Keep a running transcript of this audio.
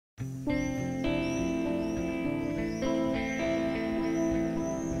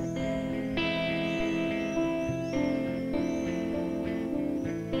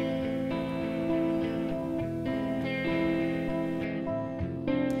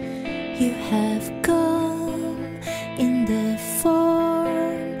You have come in the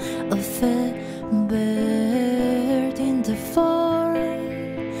form of a bird, in the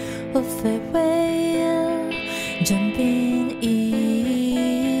form of a whale, jumping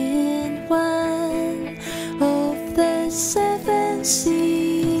in one of the seven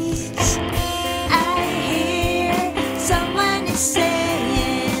seas. I hear someone is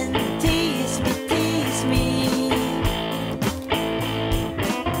saying, tease me, tease me.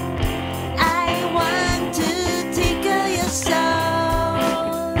 I want to tickle your soul.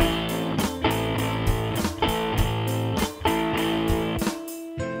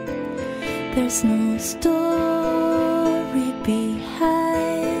 There's no story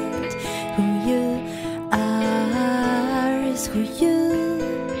behind who you are, is who you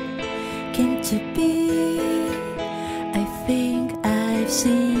came to be. I think I've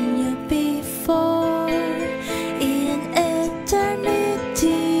seen you before in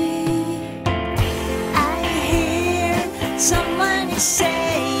eternity. I hear someone is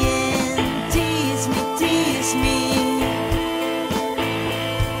saying, tease me, tease me.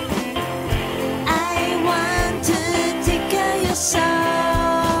 I want to tickle your soul.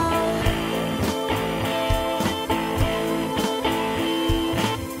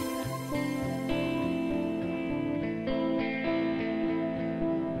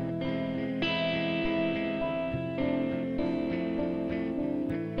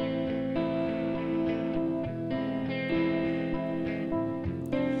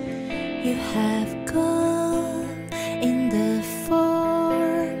 You have come in the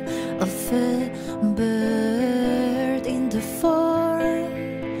form of a bird, in the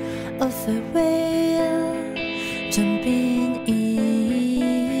form of a whale, jumping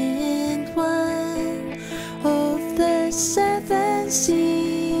in one of the seven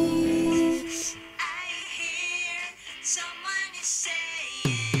seas. I hear someone is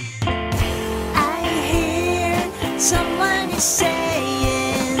saying, I hear someone is saying,